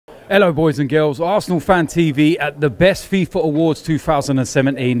Hello boys and girls, Arsenal Fan TV at the Best FIFA Awards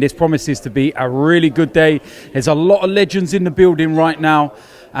 2017. This promises to be a really good day. There's a lot of legends in the building right now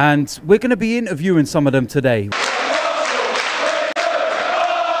and we're going to be interviewing some of them today.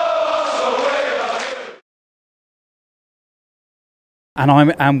 And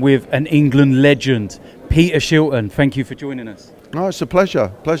I am with an England legend, Peter Shilton. Thank you for joining us. No, it's a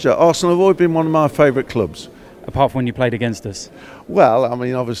pleasure, pleasure. Arsenal have always been one of my favourite clubs. Apart from when you played against us? Well, I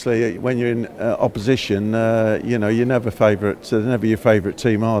mean, obviously, when you're in opposition, you know, you're never never your favourite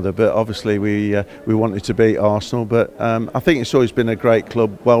team either. But obviously, we wanted to beat Arsenal. But I think it's always been a great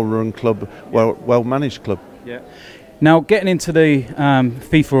club, well-run club, well-managed club. Yeah. Now, getting into the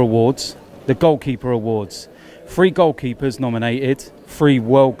FIFA awards, the goalkeeper awards. 3 goalkeepers nominated, 3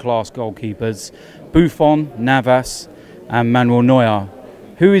 world-class goalkeepers: Buffon, Navas, and Manuel Neuer.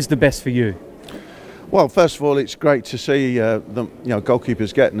 Who is the best for you? Well, first of all, it's great to see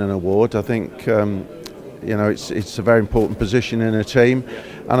goalkeepers getting an award. I think you know, it's a very important position in a team,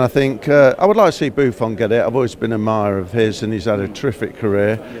 and I think I would like to see Buffon get it. I've always been an admirer of his, and he's had a terrific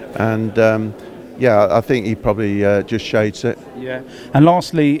career. And yeah, I think he probably just shades it. Yeah. And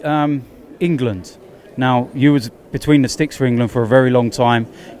lastly, England. Now, you was between the sticks for England for a very long time.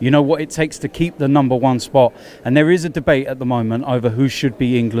 You know what it takes to keep the #1 spot. And there is a debate at the moment over who should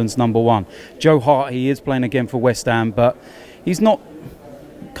be England's #1. Joe Hart, he is playing again for West Ham, but he's not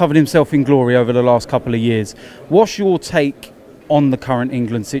covered himself in glory over the last couple of years. What's your take on the current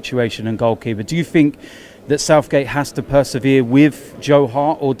England situation and goalkeeper? Do you think that Southgate has to persevere with Joe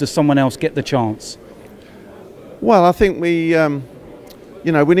Hart, or does someone else get the chance? Well, I think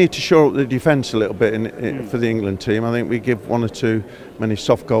you know, we need to shore up the defence a little bit for the England team. I think we give 1 or 2 many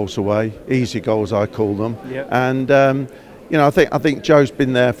soft goals away, easy goals I call them. Yep. And you know, I think Joe's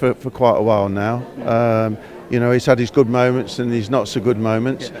been there for quite a while now. You know, he's had his good moments and his not so good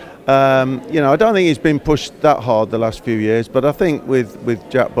moments. You know, I don't think he's been pushed that hard the last few years, but I think with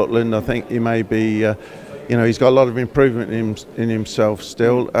Jack Butland, I think he may be. You know, he's got a lot of improvement in himself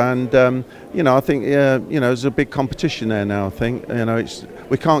still, and you know, I think you know, there's a big competition there now. I think, you know,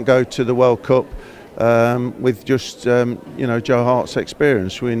 we can't go to the World Cup with just you know, Joe Hart's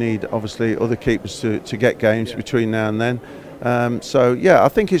experience. We need obviously other keepers to get games between now and then. So yeah, I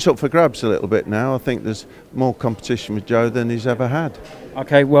think it's up for grabs a little bit now. I think there's more competition with Joe than he's ever had.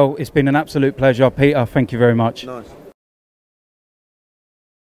 Okay, well, it's been an absolute pleasure, Peter. Thank you very much. Nice.